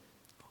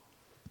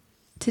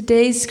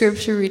Today's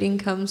scripture reading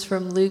comes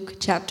from Luke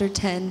chapter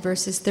 10,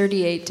 verses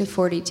 38 to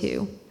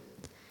 42.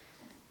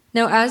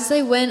 Now as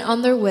they went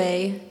on their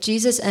way,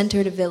 Jesus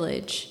entered a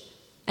village,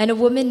 and a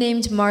woman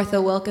named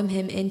Martha welcomed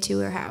him into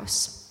her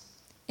house.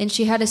 And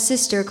she had a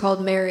sister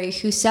called Mary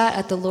who sat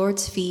at the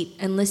Lord's feet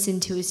and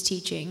listened to his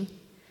teaching.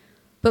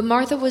 But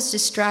Martha was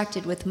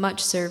distracted with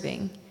much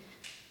serving.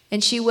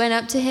 And she went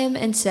up to him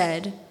and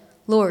said,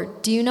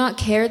 "Lord, do you not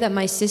care that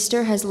my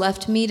sister has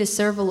left me to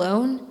serve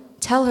alone?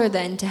 Tell her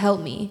then to help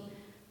me."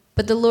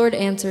 But the Lord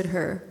answered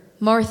her,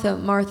 "Martha,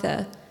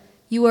 Martha,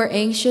 you are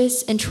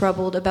anxious and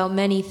troubled about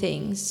many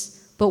things,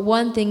 but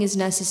one thing is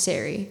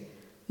necessary.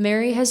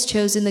 Mary has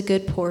chosen the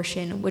good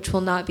portion, which will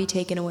not be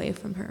taken away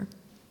from her."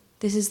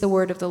 This is the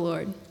word of the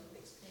Lord.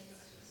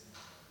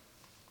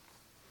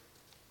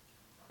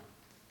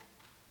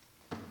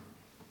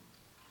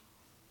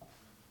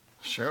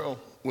 Cheryl,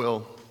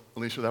 Will,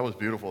 Alicia, that was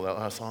beautiful, that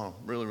last song.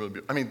 Really, really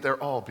beautiful. I mean,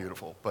 they're all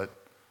beautiful, but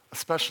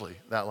especially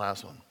that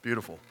last one.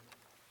 Beautiful.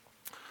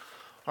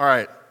 All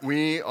right,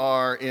 we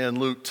are in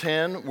Luke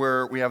 10,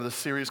 where we have this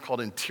series called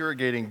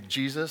Interrogating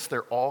Jesus.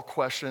 They're all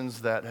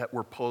questions that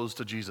were posed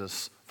to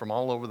Jesus from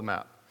all over the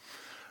map.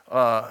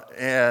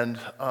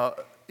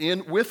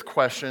 With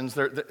questions,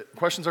 the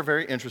questions are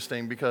very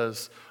interesting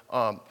because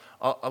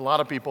a lot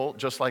of people,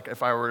 just like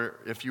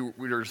if you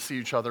were to see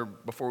each other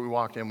before we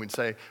walked in, we'd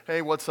say,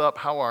 "Hey, what's up?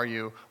 How are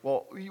you?"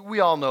 Well, we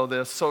all know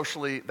this.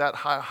 Socially, that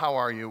 "how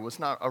are you" was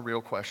not a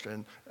real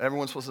question.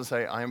 Everyone's supposed to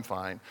say, "I am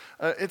fine."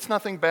 It's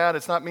nothing bad.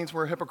 It not means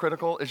we're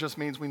hypocritical. It just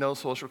means we know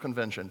social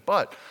convention.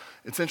 But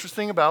it's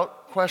interesting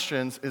about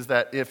questions is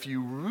that if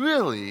you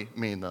really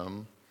mean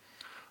them,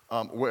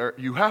 where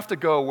you have to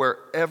go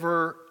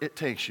wherever it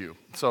takes you.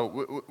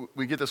 So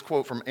we get this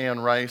quote from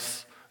Anne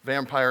Rice,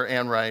 vampire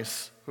Anne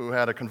Rice, who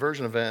had a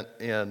conversion event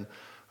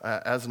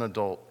as an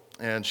adult.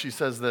 And she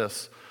says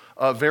this,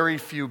 "Very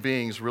few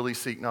beings really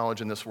seek knowledge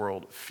in this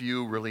world.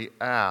 Few really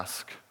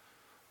ask.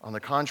 On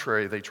the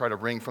contrary, they try to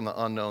wring from the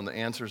unknown the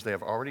answers they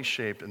have already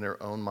shaped in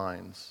their own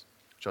minds.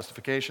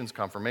 Justifications,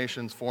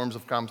 confirmations, forms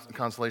of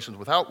consolations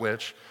without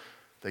which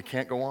they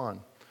can't go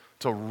on.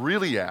 To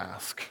really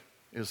ask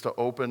is to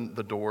open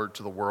the door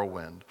to the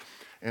whirlwind."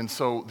 And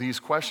so these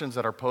questions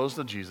that are posed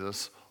to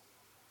Jesus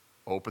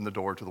open the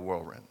door to the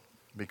whirlwind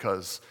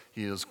because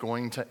he is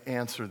going to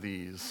answer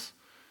these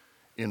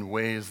in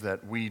ways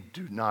that we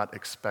do not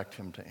expect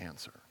him to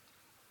answer.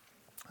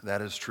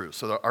 That is true.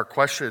 So our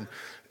question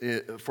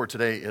for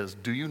today is,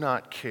 do you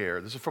not care?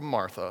 This is from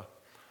Martha.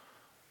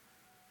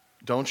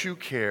 Don't you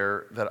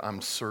care that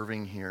I'm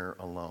serving here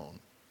alone?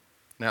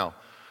 Now,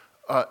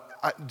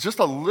 just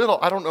a little,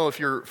 I don't know if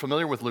you're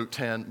familiar with Luke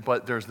 10,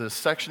 but there's this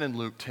section in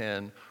Luke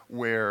 10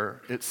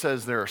 where it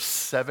says there are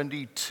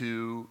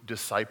 72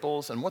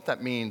 disciples. And what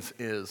that means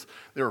is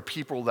there are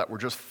people that were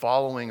just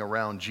following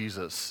around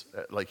Jesus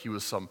like he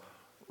was some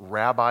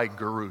rabbi,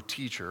 guru,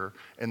 teacher.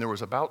 And there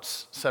was about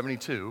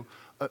 72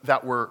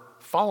 that were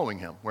following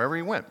him wherever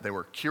he went. They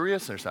were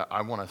curious. And they said,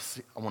 I want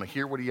to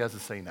hear what he has to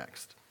say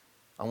next.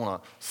 I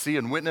want to see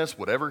and witness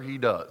whatever he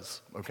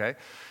does, okay?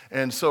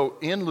 And so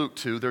in Luke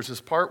 2, there's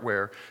this part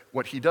where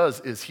what he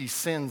does is he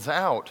sends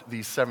out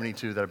these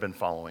 72 that have been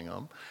following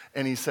him,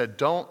 and he said,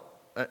 don't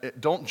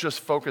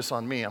just focus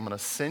on me. I'm going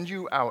to send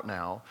you out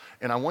now,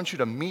 and I want you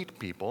to meet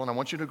people, and I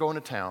want you to go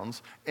into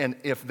towns, and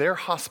if they're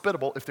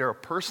hospitable, if they're a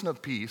person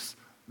of peace,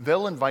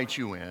 they'll invite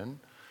you in,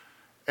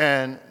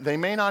 and they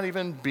may not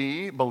even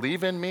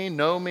believe in me,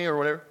 know me, or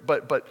whatever,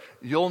 but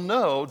you'll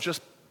know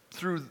just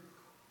through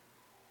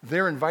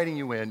they're inviting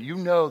you in. You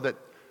know that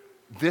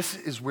this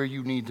is where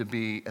you need to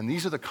be, and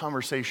these are the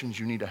conversations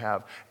you need to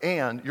have,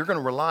 and you're going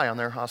to rely on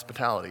their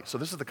hospitality. So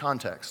this is the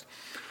context.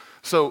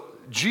 So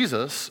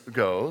Jesus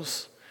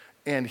goes,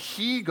 and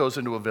he goes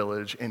into a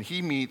village, and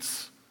he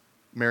meets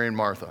Mary and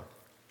Martha.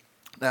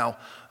 Now,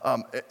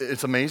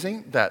 it's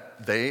amazing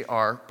that they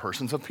are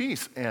persons of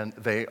peace, and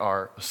they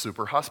are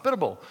super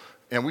hospitable.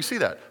 And we see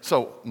that.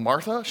 So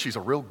Martha, she's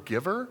a real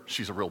giver.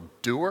 She's a real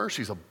doer.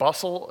 She's a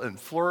bustle and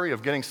flurry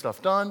of getting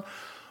stuff done.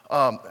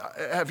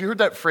 Have you heard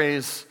that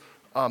phrase?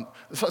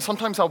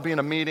 Sometimes I'll be in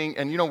a meeting,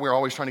 and we're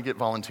always trying to get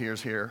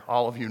volunteers here.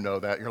 All of you know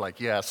that. You're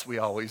like, yes, we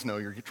always know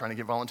you're trying to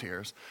get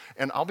volunteers.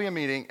 And I'll be in a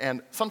meeting,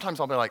 and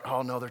sometimes I'll be like,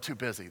 oh, no, they're too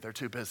busy. They're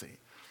too busy,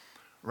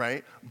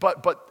 right?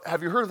 But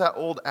have you heard of that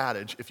old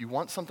adage, if you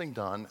want something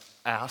done,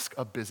 ask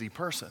a busy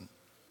person,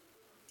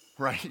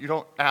 right? You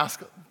don't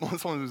ask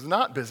someone who's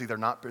not busy. They're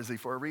not busy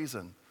for a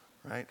reason.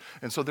 Right?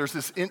 And so there's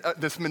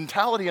this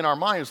mentality in our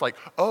mind. It's like,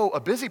 oh,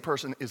 a busy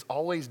person is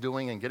always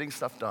doing and getting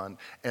stuff done,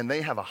 and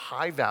they have a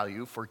high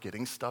value for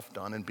getting stuff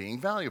done and being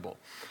valuable.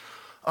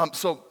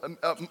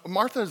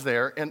 Martha's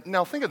there, and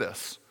now think of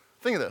this.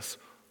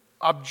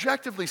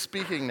 Objectively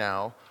speaking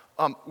now,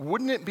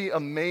 wouldn't it be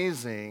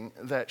amazing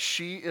that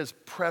she is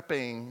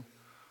prepping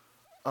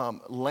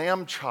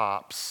lamb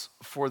chops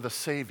for the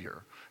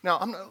Savior? Now,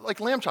 I'm not,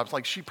 like lamb chops,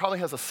 like she probably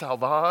has a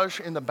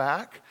salvage in the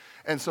back,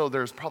 and so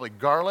there's probably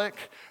garlic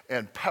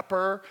and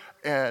pepper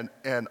and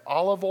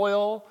olive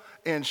oil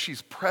and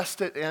she's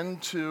pressed it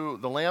into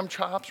the lamb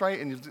chops, right?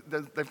 And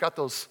they've got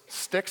those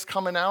sticks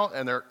coming out,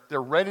 and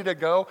they're ready to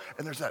go,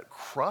 and there's that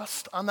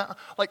crust on that.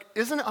 Like,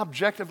 isn't it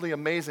objectively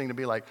amazing to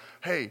be like,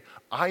 hey,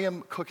 I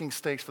am cooking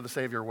steaks for the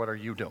Savior, what are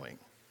you doing?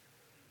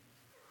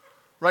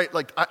 Right?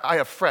 Like, I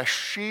have fresh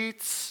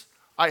sheets,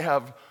 I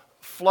have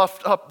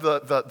fluffed up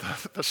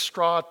the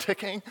straw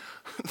ticking.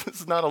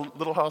 This is not a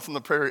Little House on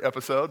the Prairie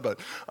episode, but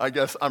I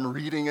guess I'm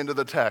reading into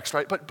the text,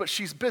 right? But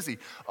she's busy.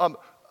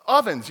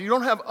 Ovens, you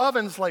don't have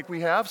ovens like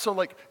we have, so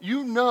like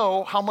you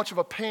know how much of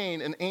a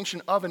pain an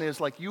ancient oven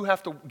is. Like you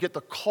have to get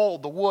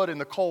the wood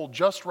and the coal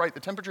just right. The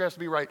temperature has to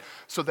be right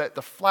so that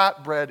the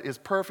flatbread is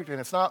perfect and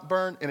it's not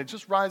burnt and it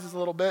just rises a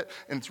little bit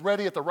and it's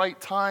ready at the right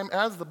time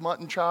as the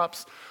mutton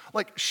chops.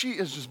 Like she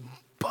is just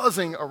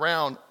buzzing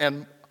around,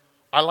 and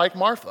I like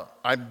Martha.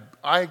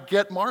 I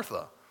get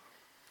Martha.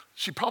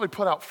 She probably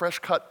put out fresh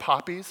cut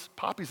poppies.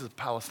 Poppies is a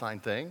Palestine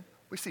thing.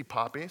 We see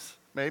poppies,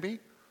 maybe.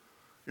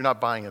 You're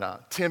not buying it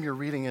out. Tim, you're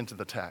reading into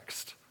the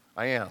text.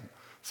 I am.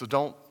 So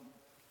don't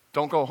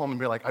go home and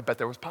be like, I bet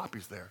there was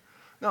poppies there.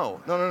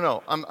 No.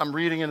 I'm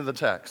reading into the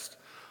text.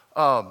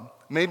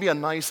 Maybe a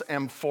nice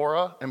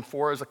amphora.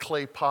 Amphora is a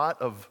clay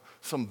pot of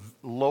some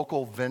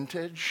local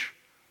vintage.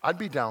 I'd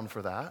be down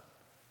for that.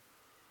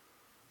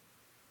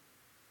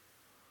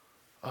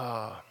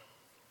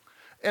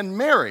 And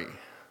Mary.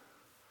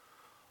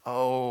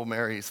 Oh,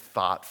 Mary's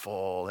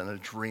thoughtful and a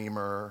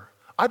dreamer.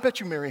 I bet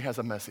you Mary has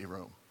a messy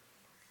room.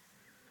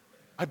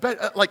 I bet,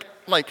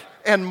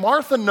 and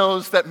Martha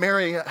knows that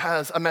Mary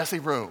has a messy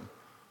room.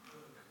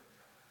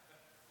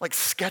 Like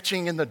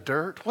sketching in the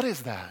dirt. What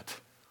is that?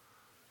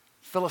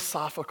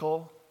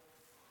 Philosophical.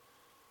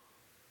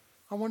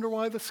 I wonder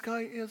why the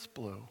sky is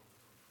blue.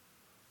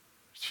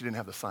 She didn't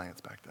have the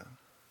science back then.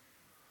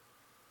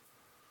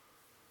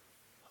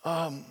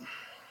 All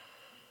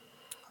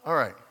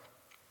right.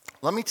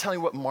 Let me tell you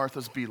what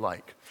Marthas be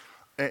like.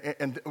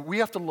 And we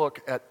have to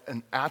look at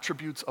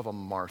attributes of a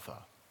Martha.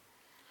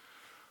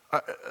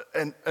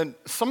 And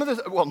some of this,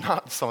 well,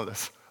 not some of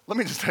this. Let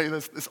me just tell you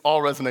this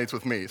all resonates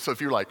with me. So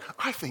if you're like,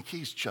 I think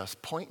he's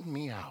just pointing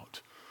me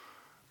out.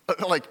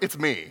 Like, it's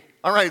me.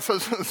 All right,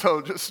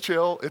 so just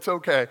chill. It's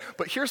okay.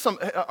 But here's some,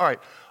 all right.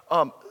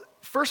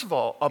 First of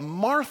all, a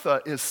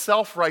Martha is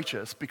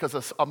self-righteous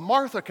because a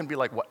Martha can be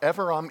like,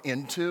 whatever I'm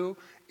into,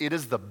 it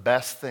is the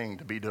best thing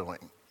to be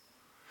doing.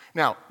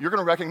 Now, you're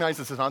going to recognize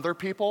this in other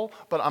people,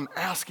 but I'm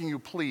asking you,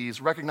 please,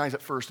 recognize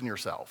it first in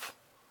yourself.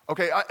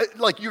 Okay,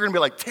 you're going to be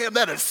like, Tim,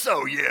 that is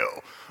so you.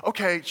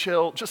 Okay,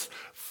 chill. Just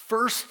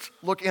first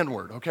look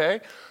inward, okay?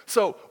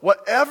 So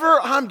whatever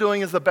I'm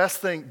doing is the best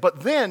thing,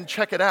 but then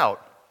check it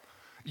out.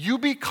 You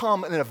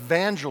become an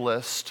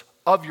evangelist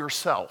of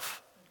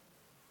yourself.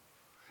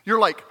 You're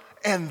like,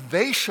 and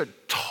they should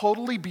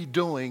totally be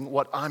doing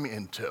what I'm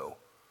into.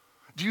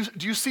 Do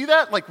you see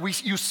that? Like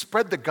you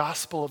spread the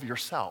gospel of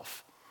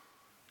yourself.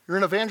 You're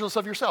an evangelist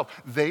of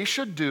yourself. They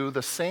should do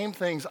the same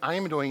things I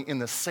am doing in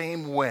the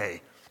same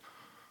way.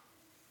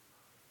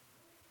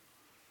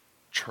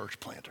 Church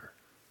planter.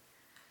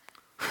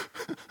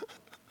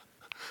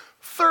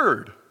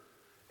 Third,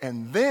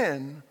 and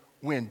then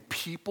when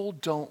people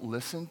don't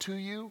listen to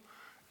you,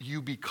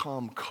 you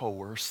become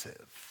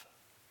coercive.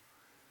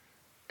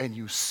 And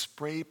you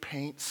spray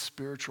paint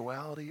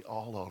spirituality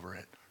all over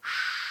it.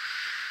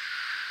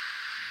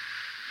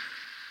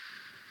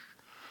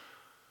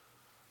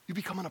 You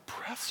become an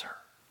oppressor.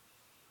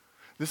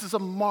 These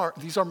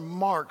are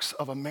marks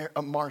of a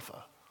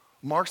Martha.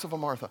 Marks of a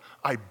Martha.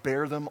 I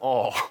bear them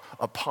all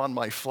upon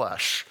my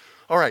flesh.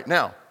 All right,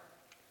 now,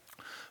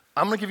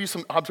 I'm going to give you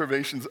some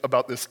observations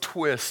about this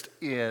twist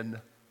in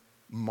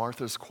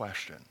Martha's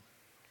question.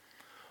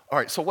 All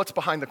right, so what's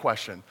behind the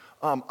question?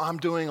 I'm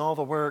doing all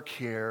the work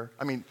here.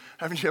 I mean,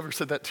 haven't you ever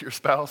said that to your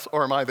spouse?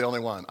 Or am I the only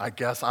one? I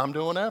guess I'm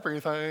doing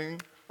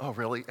everything. Oh,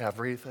 really?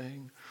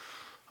 Everything?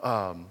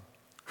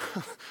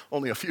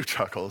 Only a few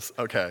chuckles.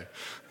 Okay.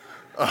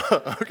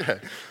 Okay.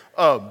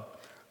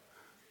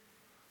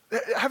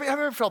 Have you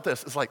ever felt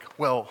this? It's like,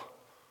 well,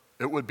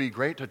 it would be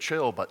great to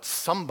chill, but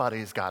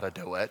somebody's got to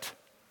do it.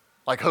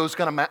 Like, who's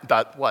going to,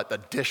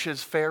 the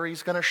dishes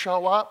fairy's going to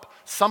show up?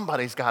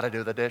 Somebody's got to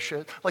do the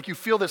dishes. Like, you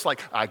feel this,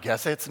 like, I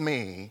guess it's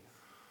me,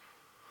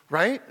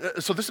 right?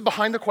 So this is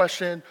behind the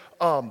question.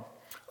 And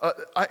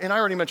I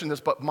already mentioned this,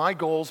 but my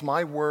goals,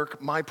 my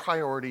work, my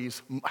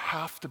priorities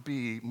have to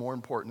be more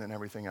important than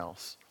everything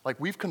else. Like,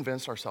 we've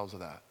convinced ourselves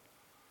of that.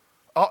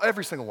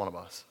 Every single one of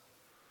us.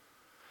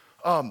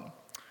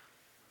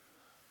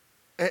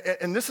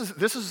 And this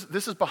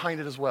is behind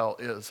it as well,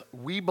 is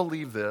we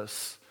believe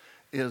this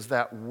is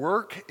that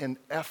work and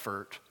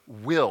effort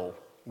will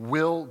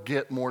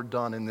get more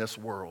done in this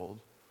world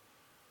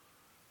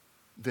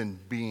than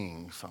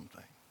being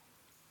something.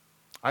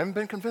 I haven't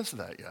been convinced of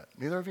that yet,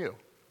 neither have you.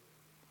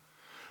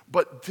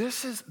 But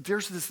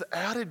there's this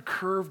added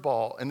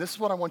curveball, and this is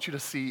what I want you to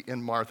see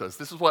in Martha's.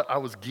 This is what I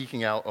was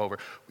geeking out over.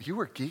 You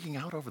were geeking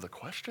out over the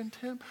question,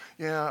 Tim?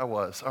 Yeah, I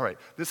was. All right,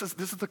 this is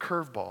the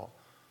curveball.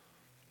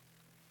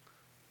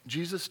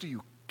 Jesus, do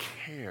you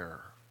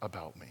care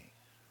about me?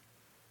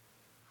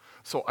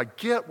 So I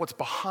get what's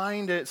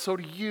behind it, so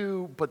do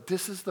you, but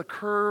this is the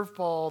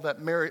curveball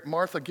that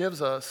Martha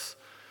gives us.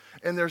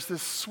 And there's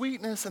this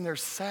sweetness and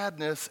there's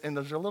sadness and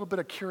there's a little bit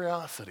of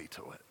curiosity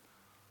to it.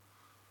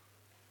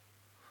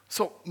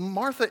 So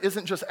Martha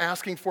isn't just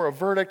asking for a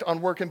verdict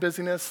on work and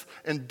busyness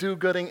and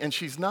do-gooding, and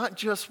she's not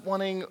just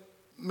wanting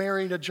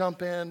Mary to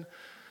jump in.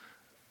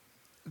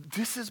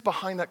 This is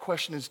behind that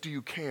question is, do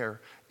you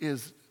care?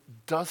 Is,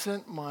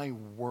 doesn't my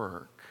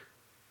work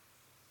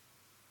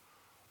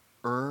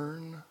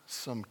earn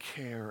some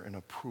care and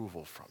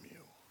approval from you?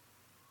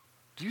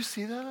 Do you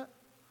see that?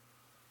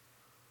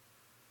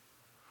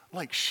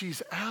 Like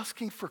she's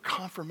asking for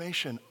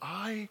confirmation.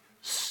 I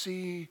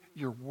see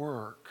your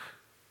work.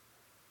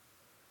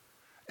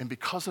 And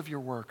because of your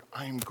work,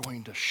 I am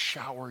going to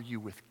shower you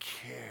with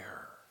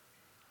care.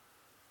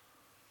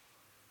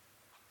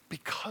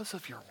 Because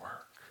of your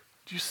work.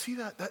 Do you see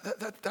that?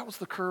 That was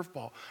the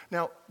curveball.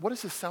 Now, what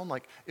does this sound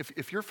like?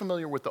 If you're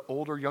familiar with the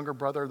older, younger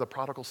brother, the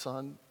prodigal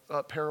son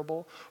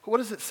parable, what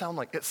does it sound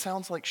like? It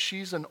sounds like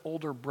she's an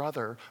older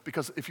brother,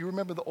 because if you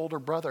remember the older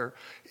brother,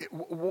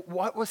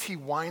 what was he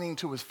whining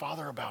to his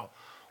father about?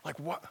 Like,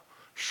 what?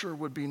 Sure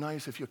would be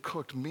nice if you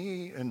cooked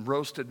me and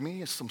roasted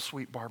me some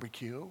sweet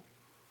barbecue.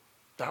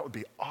 That would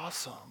be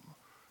awesome,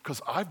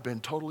 because I've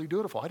been totally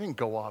dutiful. I didn't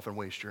go off and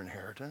waste your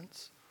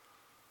inheritance.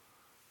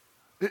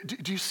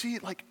 Do you see,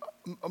 like,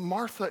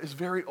 Martha is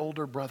very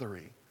older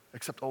brothery,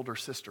 except older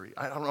sistery.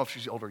 I don't know if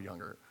she's older or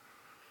younger.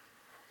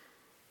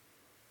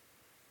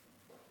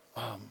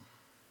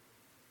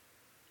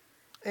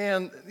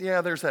 And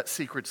yeah, there's that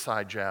secret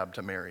side jab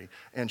to Mary,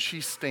 and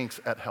she stinks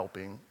at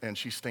helping, and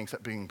she stinks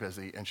at being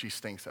busy, and she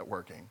stinks at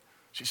working.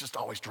 She's just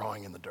always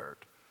drawing in the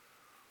dirt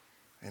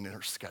and in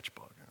her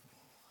sketchbook.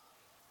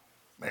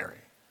 Mary.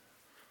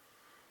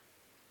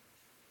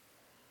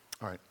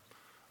 All right,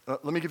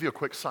 let me give you a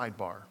quick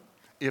sidebar.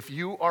 If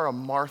you are a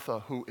Martha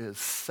who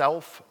is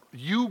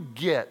you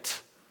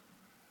get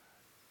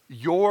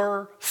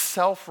your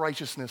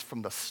self-righteousness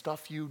from the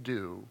stuff you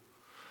do.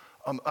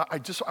 I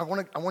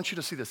want you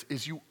to see this,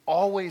 is you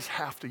always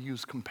have to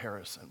use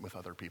comparison with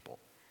other people.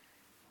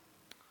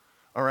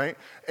 All right?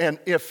 And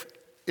if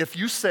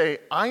you say,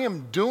 I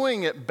am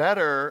doing it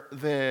better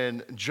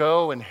than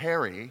Joe and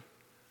Harry,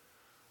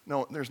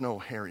 no, there's no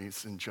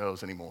Harrys and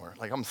Joes anymore.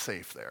 Like, I'm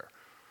safe there.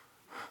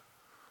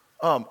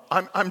 I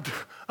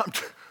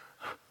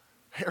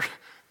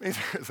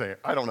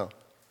don't know.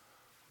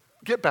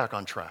 Get back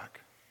on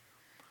track.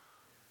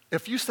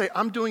 If you say,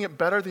 I'm doing it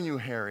better than you,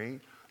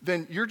 Harry,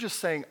 then you're just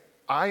saying,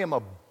 I am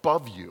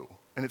above you,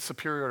 and it's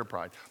superiority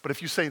pride. But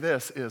if you say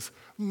this is,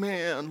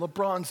 man,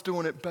 LeBron's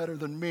doing it better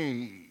than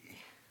me,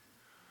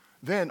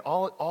 then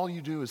all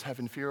you do is have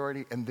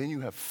inferiority, and then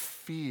you have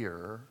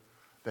fear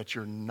that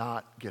you're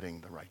not getting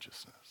the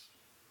righteousness.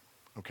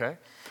 Okay?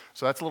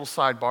 So that's a little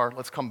sidebar.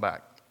 Let's come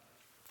back.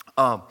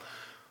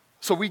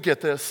 So we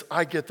get this.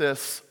 I get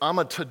this. I'm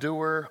a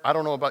to-doer. I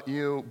don't know about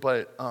you,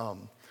 but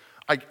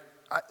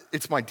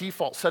it's my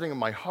default setting of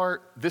my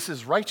heart. This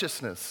is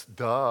righteousness.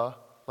 Duh.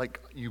 Like,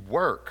 you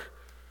work.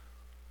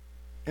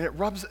 And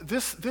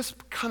this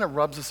kind of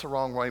rubs us the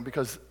wrong way,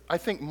 because I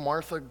think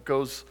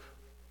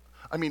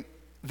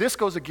this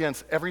goes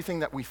against everything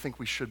that we think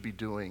we should be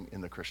doing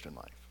in the Christian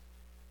life.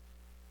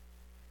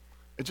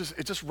 It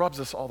just rubs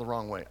us all the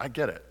wrong way. I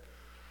get it.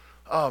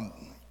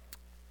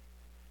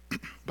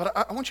 But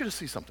I want you to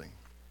see something.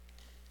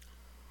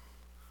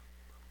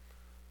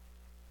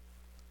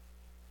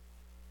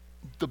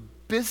 The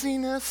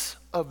busyness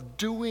of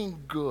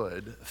doing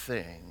good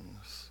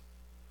things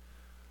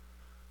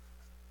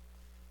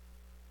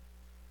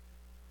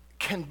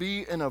can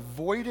be an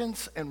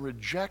avoidance and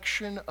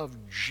rejection of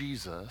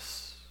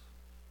Jesus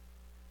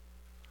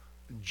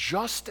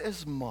just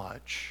as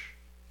much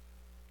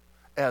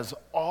as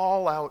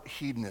all-out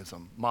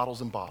hedonism,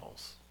 models and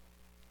bottles.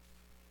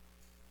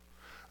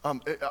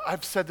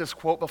 I've said this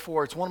quote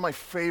before. It's one of my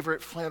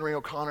favorite Flannery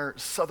O'Connor,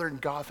 Southern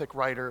Gothic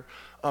writer,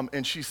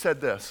 and she said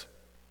this.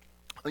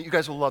 You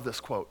guys will love this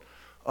quote.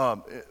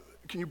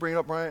 Can you bring it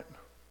up, Bryant?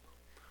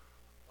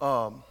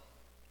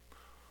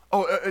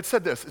 It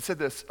said this. It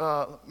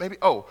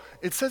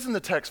says in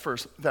the text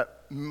first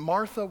that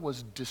Martha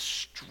was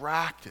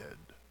distracted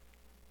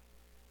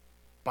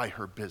by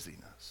her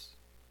busyness.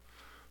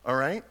 All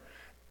right?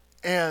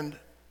 And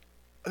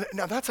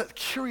now that's a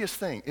curious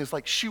thing, is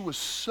like she was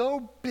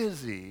so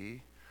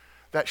busy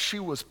that she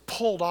was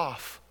pulled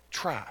off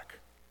track.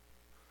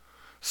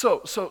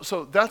 So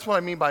that's what I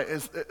mean by,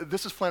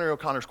 this is Flannery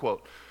O'Connor's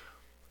quote.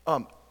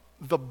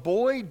 The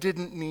boy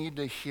didn't need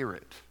to hear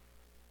it.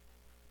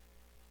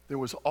 There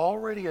was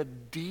already a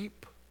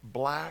deep,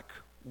 black,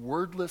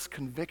 wordless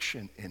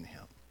conviction in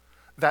him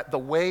that the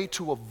way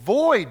to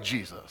avoid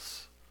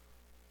Jesus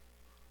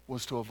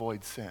was to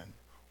avoid sin.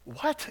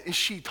 What is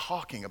she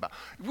talking about?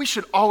 We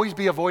should always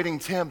be avoiding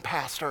sin,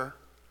 Pastor.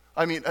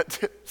 We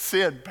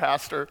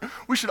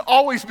should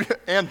always be,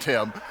 and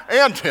Tim.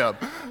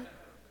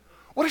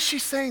 What is she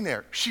saying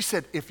there? She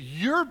said, if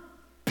you're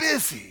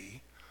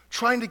busy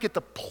trying to get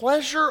the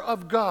pleasure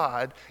of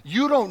God,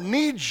 you don't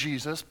need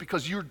Jesus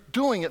because you're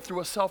doing it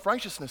through a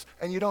self-righteousness,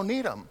 and you don't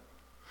need him.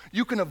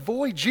 You can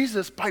avoid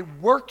Jesus by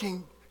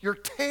working your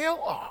tail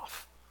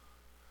off.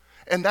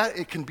 And that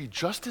it can be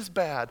just as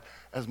bad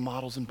as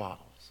models and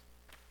bottles.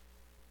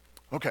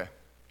 Okay,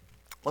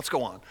 let's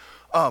go on.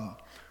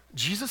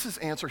 Jesus'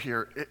 answer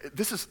here,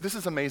 this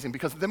is amazing,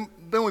 because then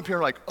when people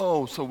are like,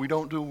 oh, so we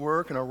don't do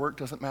work and our work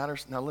doesn't matter.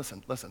 Now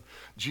listen.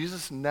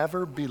 Jesus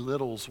never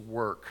belittles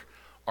work,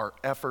 our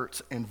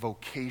efforts and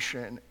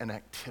vocation and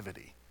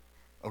activity,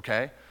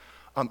 okay?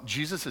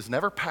 Jesus is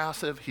never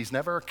passive. He's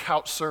never a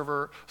couch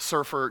surfer,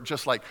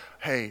 just like,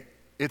 hey,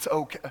 it's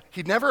okay.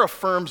 He never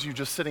affirms you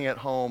just sitting at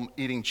home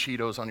eating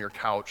Cheetos on your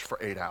couch for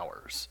 8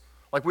 hours.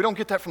 Like, we don't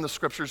get that from the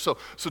scriptures, so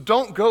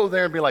don't go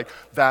there and be like,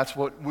 that's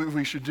what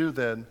we should do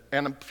then.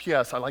 And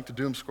yes, I like to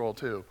doom scroll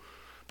too,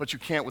 but you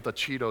can't with the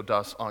Cheeto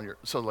dust on your,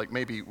 so like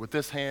maybe with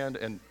this hand,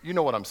 and you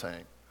know what I'm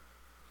saying.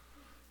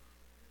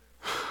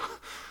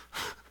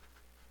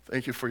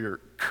 Thank you for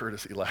your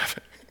courtesy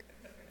laughing.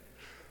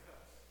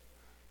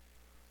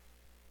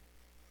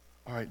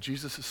 All right,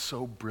 Jesus is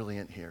so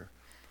brilliant here.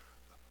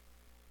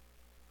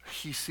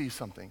 He sees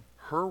something.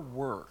 Her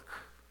work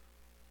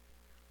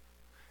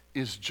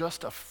is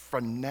just a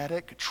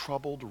frenetic,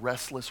 troubled,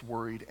 restless,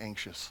 worried,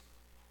 anxious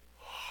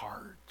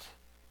heart.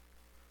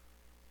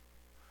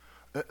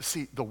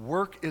 See, the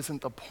work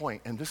isn't the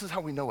point, and this is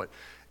how we know it.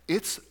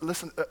 It's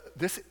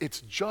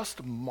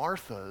just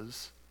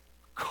Martha's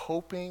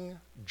coping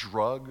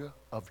drug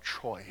of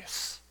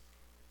choice.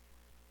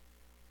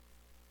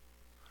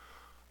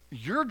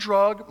 Your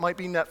drug might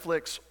be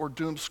Netflix or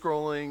doom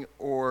scrolling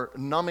or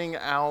numbing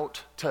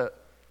out to,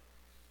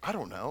 I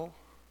don't know,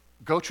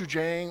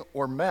 gochujang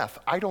or meth.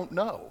 I don't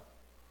know.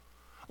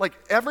 Like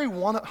every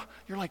one,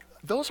 you're like,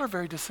 those are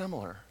very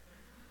dissimilar.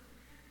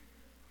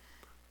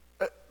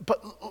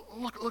 But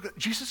look,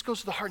 Jesus goes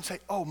to the heart and say,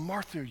 oh,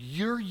 Martha,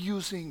 you're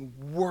using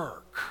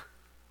work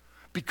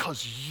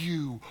because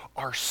you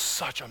are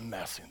such a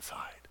mess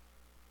inside.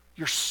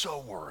 You're so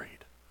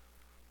worried.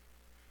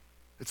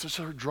 It's just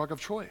her drug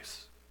of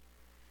choice.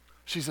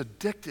 She's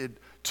addicted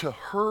to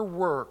her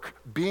work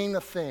being the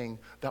thing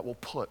that will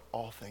put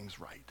all things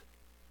right.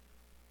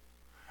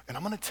 And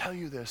I'm going to tell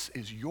you this,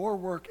 is your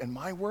work and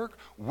my work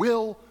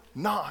will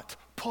not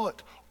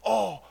put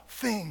all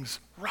things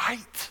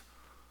right.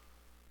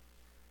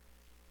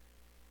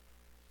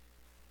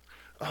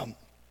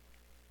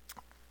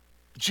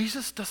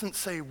 Jesus doesn't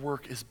say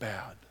work is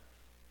bad,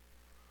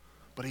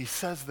 but he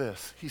says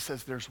this. He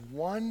says there's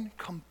one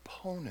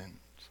component,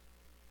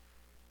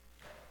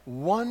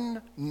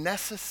 one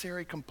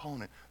necessary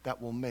component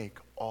that will make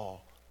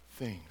all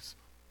things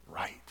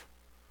right.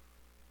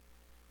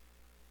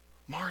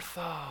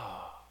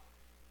 Martha,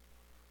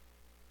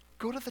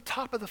 go to the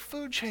top of the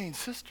food chain,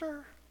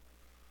 sister.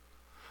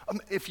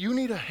 If you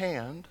need a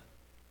hand,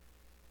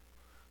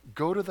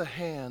 go to the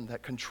hand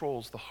that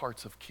controls the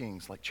hearts of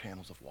kings like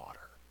channels of water.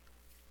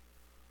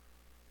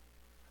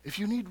 If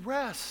you need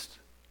rest,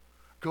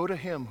 go to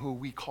him who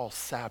we call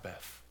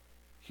Sabbath,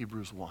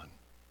 Hebrews 1.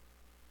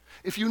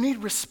 If you need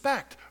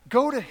respect,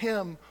 go to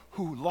him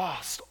who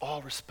lost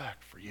all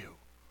respect for you.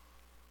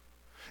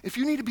 If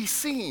you need to be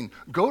seen,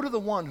 go to the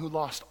one who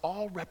lost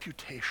all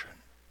reputation.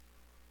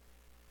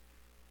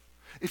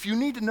 If you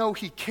need to know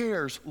he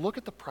cares, look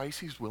at the price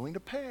he's willing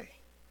to pay.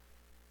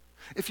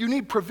 If you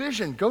need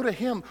provision, go to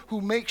him who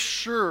makes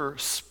sure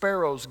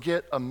sparrows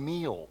get a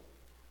meal.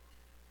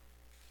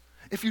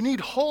 If you need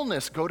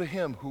wholeness, go to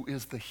him who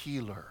is the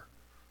healer.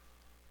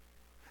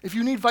 If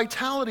you need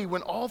vitality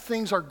when all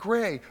things are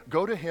gray,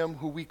 go to him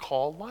who we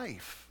call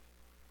life.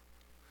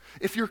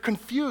 If you're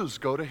confused,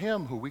 go to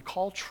him who we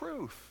call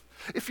truth.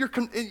 If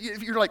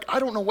you're like, I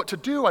don't know what to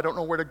do, I don't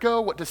know where to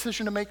go, what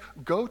decision to make,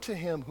 go to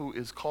him who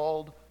is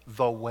called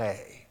the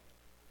way.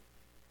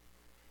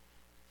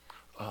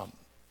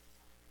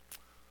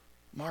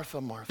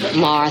 Martha.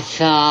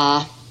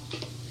 Martha.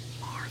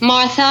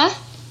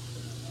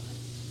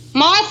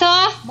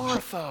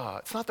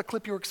 It's not the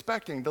clip you were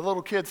expecting. The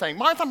little kid saying,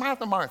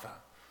 Martha.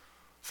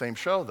 Same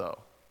show, though.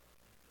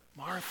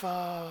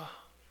 Martha.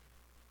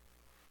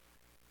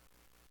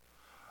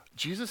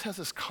 Jesus has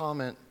this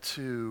comment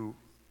to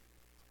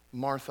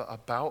Martha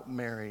about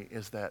Mary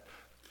is that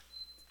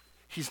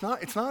it's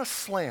not a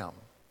slam.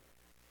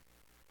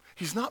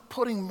 He's not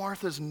putting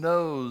Martha's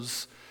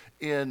nose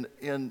in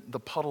the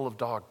puddle of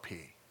dog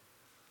pee.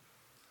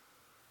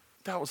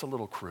 That was a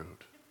little crude.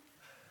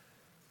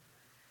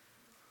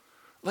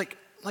 Like,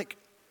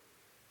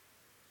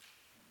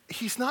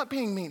 he's not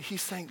being mean.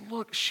 He's saying,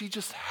 look, she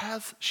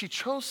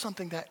chose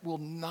something that will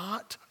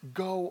not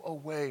go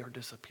away or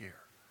disappear.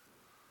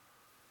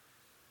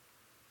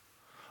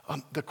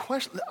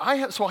 I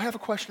have a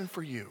question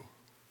for you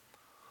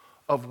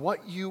of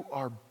what you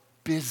are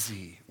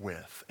busy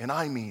with, and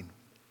I mean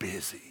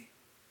busy.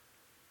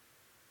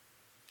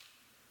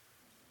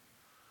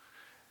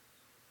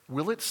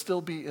 Will it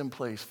still be in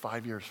place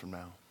 5 years from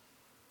now?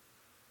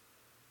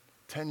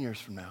 10 years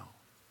from now?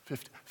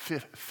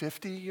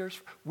 50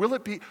 years? Will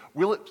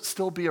it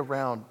still be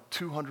around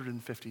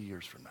 250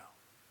 years from now?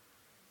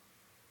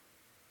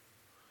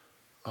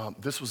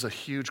 This was a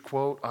huge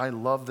quote. I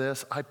love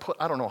this. I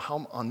don't know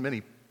how on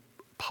many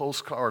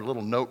postcard,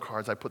 little note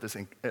cards, I put this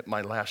in at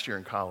my last year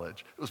in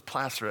college. It was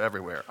plastered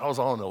everywhere. I was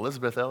all in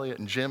Elizabeth Elliot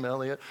and Jim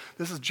Elliot.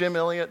 This is Jim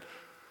Elliot.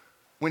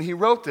 When he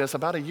wrote this,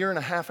 about a year and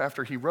a half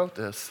after he wrote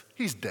this,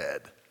 he's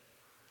dead.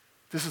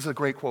 This is a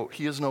great quote.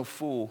 He is no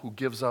fool who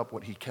gives up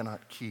what he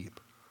cannot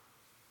keep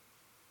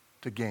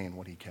to gain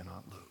what he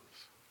cannot lose.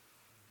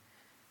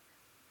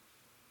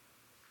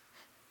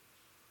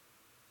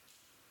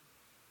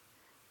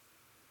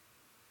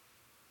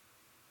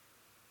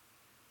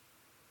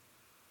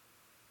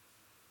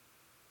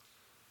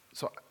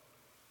 So,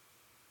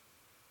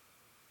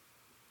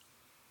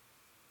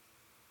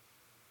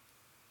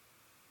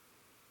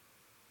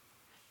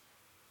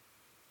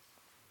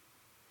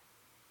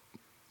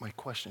 my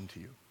question to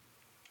you,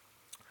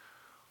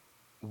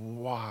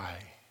 why,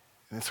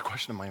 and it's a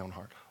question in my own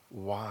heart,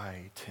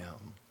 why,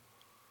 Tim,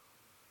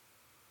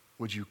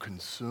 would you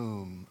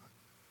consume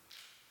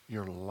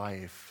your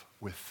life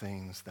with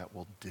things that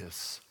will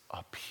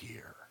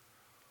disappear?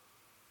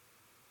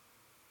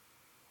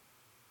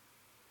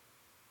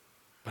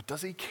 But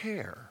does he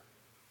care?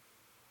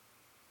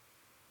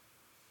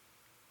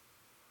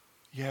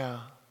 Yeah,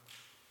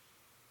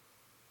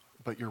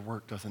 but your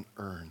work doesn't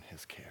earn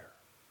his care.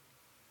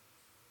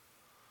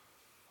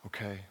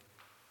 Okay?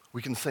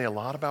 We can say a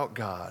lot about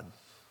God,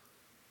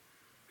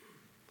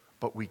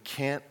 but we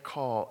can't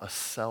call a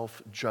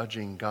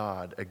self-judging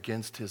God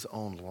against his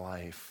own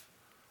life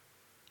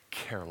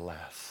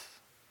careless.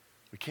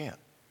 We can't.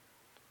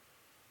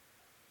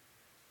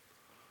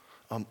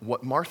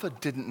 What Martha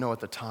didn't know at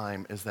the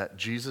time is that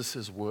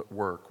Jesus'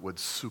 work would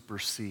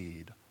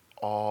supersede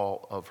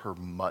all of her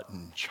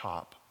mutton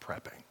chop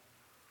prepping.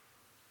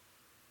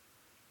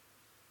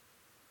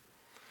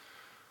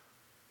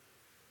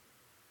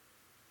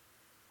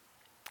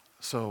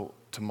 So,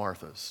 to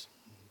Marthas,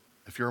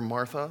 if you're a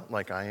Martha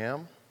like I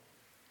am,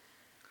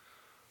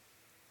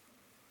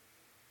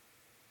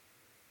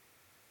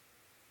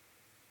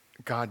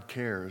 God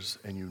cares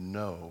and you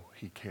know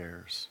he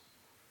cares.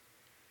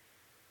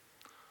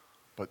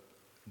 But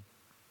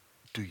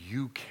do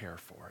you care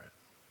for it?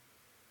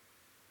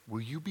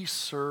 Will you be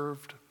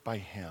served by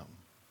him?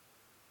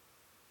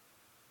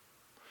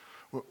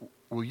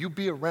 Will you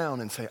be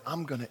around and say,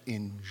 I'm going to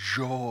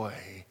enjoy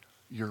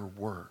your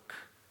work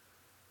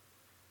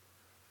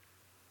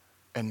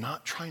and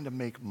not trying to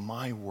make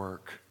my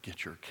work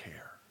get your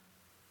care?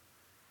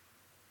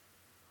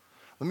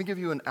 Let me give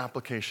you an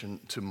application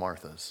to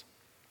Marthas.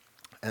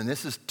 And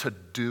this is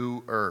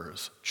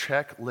to-doers,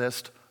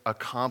 checklist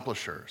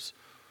accomplishers.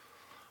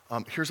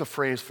 Here's a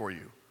phrase for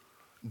you.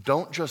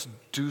 Don't just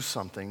do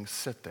something,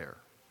 sit there.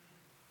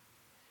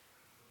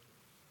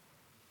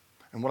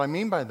 And what I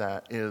mean by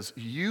that is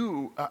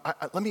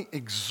let me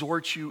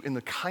exhort you in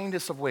the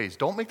kindest of ways.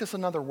 Don't make this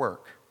another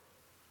work.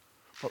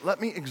 But let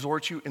me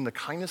exhort you in the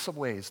kindest of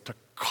ways to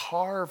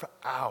carve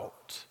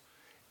out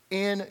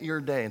in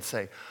your day and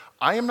say,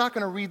 I am not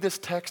going to read this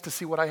text to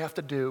see what I have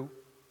to do.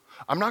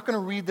 I'm not going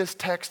to read this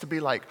text to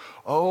be like,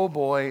 oh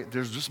boy,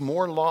 there's just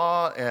more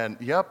law and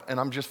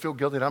I'm just feel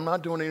guilty and I'm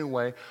not doing it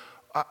anyway.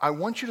 I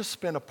want you to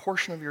spend a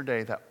portion of your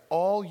day that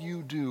all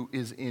you do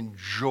is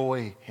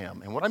enjoy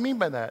him. And what I mean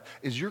by that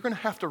is you're going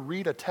to have to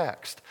read a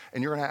text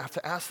and you're going to have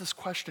to ask this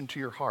question to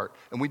your heart.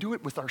 And we do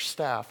it with our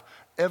staff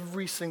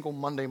every single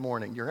Monday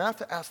morning. You're going to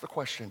have to ask the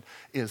question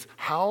is,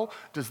 how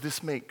does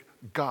this make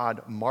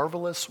God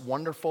marvelous,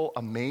 wonderful,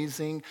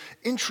 amazing,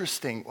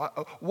 interesting?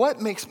 What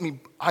makes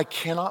me, I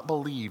cannot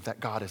believe that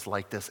God is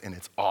like this and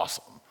it's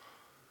awesome.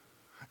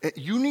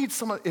 You need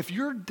someone, if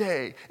your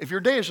day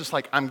is just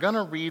like, I'm going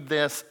to read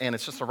this and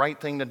it's just the right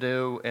thing to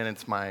do and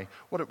it's my,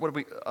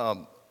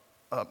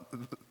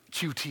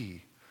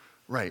 QT,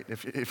 right?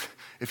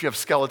 If you have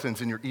skeletons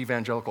in your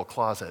evangelical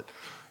closet.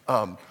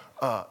 But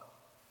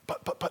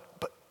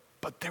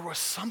there was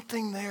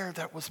something there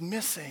that was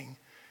missing.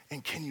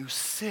 And can you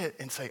sit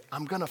and say,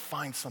 I'm going to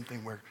find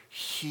something where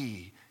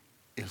he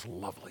is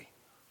lovely?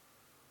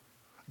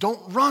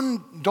 Don't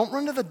run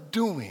to the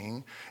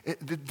doing.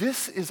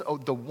 This is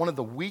one of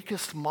the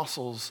weakest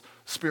muscles,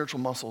 spiritual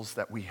muscles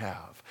that we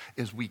have,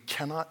 is we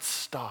cannot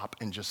stop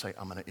and just say,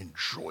 I'm going to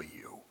enjoy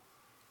you.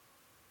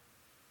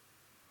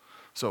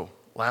 So,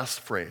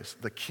 last phrase,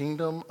 the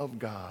kingdom of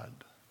God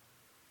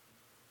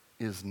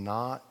is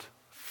not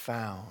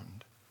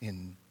found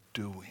in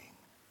doing.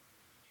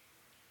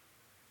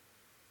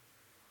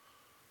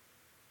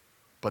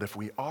 But if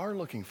we are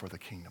looking for the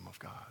kingdom of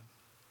God,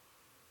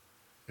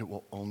 it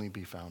will only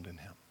be found in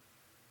him.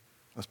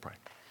 Let's pray.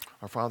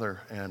 Our Father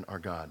and our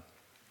God.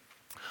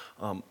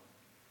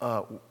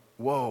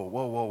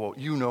 Whoa.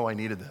 You know I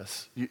needed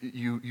this.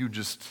 You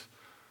just,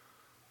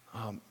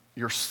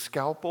 your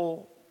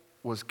scalpel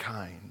was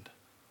kind,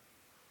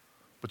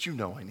 but you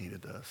know I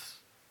needed this.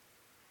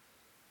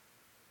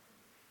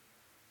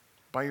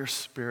 By your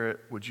Spirit,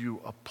 would you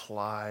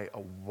apply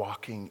a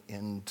walking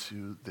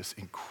into this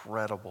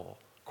incredible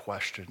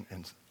question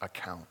and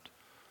account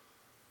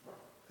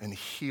and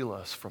heal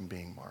us from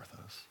being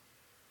Marthas?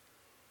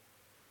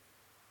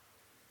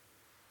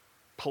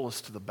 pull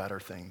us to the better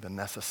thing, the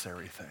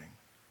necessary thing.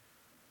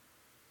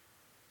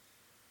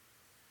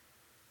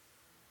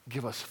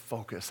 Give us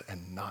focus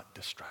and not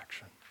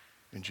distraction.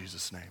 In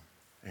Jesus' name,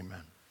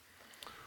 amen.